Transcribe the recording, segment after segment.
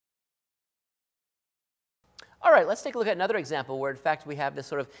All right, let's take a look at another example where, in fact, we have this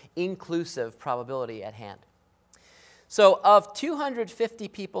sort of inclusive probability at hand. So of 250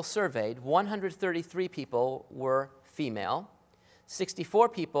 people surveyed, 133 people were female, 64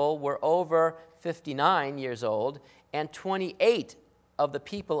 people were over 59 years old, and 28 of the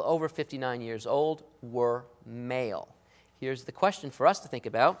people over 59 years old were male. Here's the question for us to think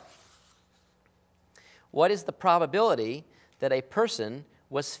about. What is the probability that a person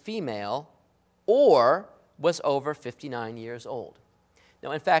was female or was over 59 years old?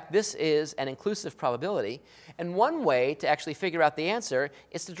 Now, in fact, this is an inclusive probability, and one way to actually figure out the answer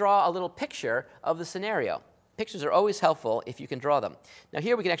is to draw a little picture of the scenario. Pictures are always helpful if you can draw them. Now,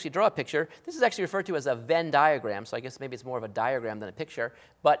 here we can actually draw a picture. This is actually referred to as a Venn diagram, so I guess maybe it's more of a diagram than a picture,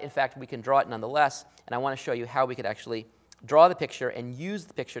 but in fact, we can draw it nonetheless, and I want to show you how we could actually draw the picture and use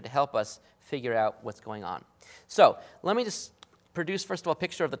the picture to help us figure out what's going on. So let me just produce, first of all, a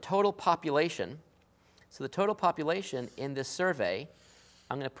picture of the total population. So the total population in this survey,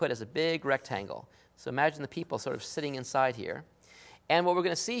 I'm going to put as a big rectangle. So imagine the people sort of sitting inside here. And what we're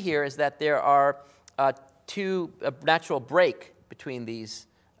going to see here is that there are a natural break between these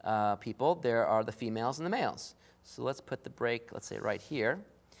people. There are the females and the males. So let's put the break, let's say, right here.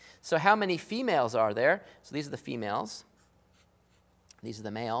 So how many females are there? So these are the females. These are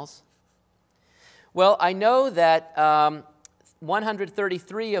the males. Well, I know that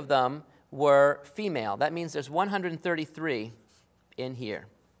 133 of them were female. That means there's 133 in here.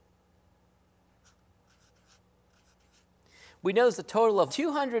 We know there's a total of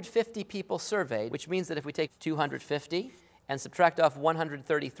 250 people surveyed, which means that if we take 250 and subtract off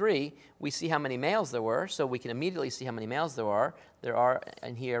 133, we see how many males there were, so we can immediately see how many males there are. There are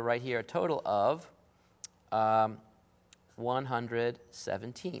in here, right here, a total of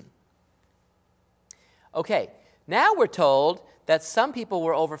 117. Okay, now we're told that some people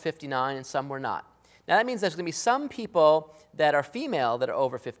were over 59 and some were not. Now that means there's going to be some people that are female that are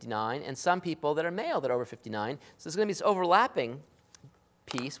over 59 and some people that are male that are over 59. So there's going to be this overlapping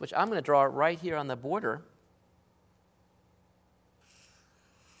piece, which I'm going to draw right here on the border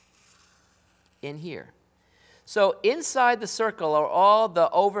in here. So inside the circle are all the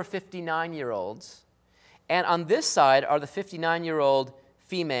over 59-year-olds, and on this side are the 59-year-old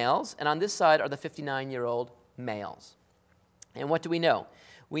females, and on this side are the 59-year-old males. And what do we know?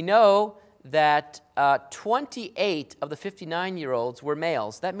 We know that 28 of the 59-year-olds were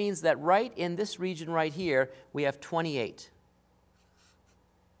males. That means that right in this region right here, we have 28.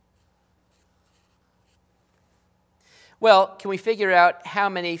 Well, can we figure out how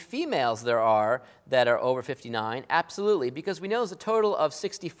many females there are that are over 59? Absolutely, because we know there's a total of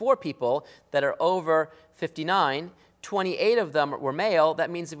 64 people that are over 59. 28 of them were male.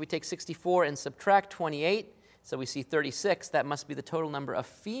 That means if we take 64 and subtract 28, so we see 36, that must be the total number of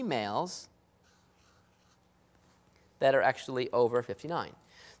females that are actually over 59.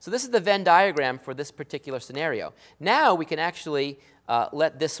 So this is the Venn diagram for this particular scenario. Now we can actually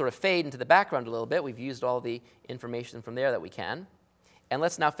let this sort of fade into the background a little bit. We've used all the information from there that we can. And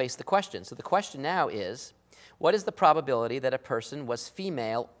let's now face the question. So the question now is, what is the probability that a person was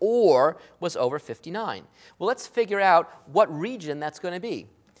female or was over 59? Well, let's figure out what region that's going to be.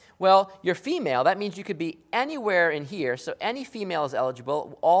 Well, you're female. That means you could be anywhere in here. So any female is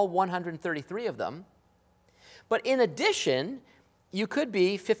eligible, all 133 of them. But in addition, you could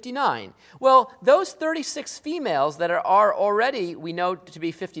be 59. Well, those 36 females that are already, we know to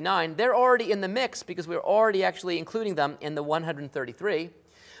be 59, they're already in the mix because we're already actually including them in the 133.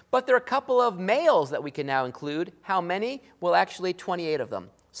 But there are a couple of males that we can now include. How many? Well, actually 28 of them.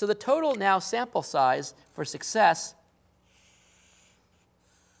 So the total now sample size for success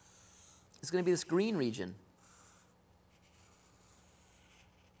is going to be this green region.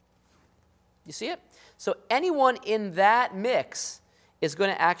 You see it? So anyone in that mix is going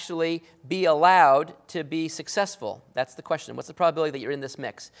to actually be allowed to be successful. That's the question. What's the probability that you're in this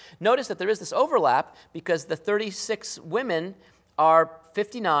mix? Notice that there is this overlap because the 36 women are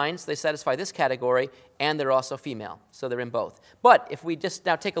 59, so they satisfy this category, and they're also female, so they're in both. But if we just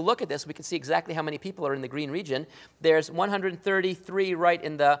now take a look at this, we can see exactly how many people are in the green region. There's 133 right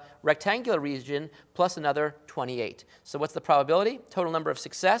in the rectangular region, plus another 28. So what's the probability? Total number of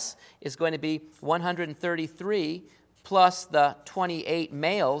success is going to be 133 plus the 28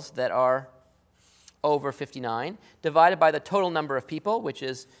 males that are over 59, divided by the total number of people, which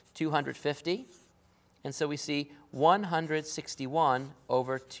is 250. And so we see 161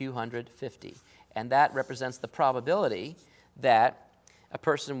 over 250. And that represents the probability that a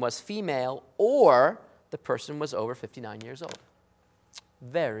person was female or the person was over 59 years old.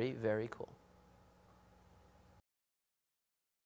 Very, very cool.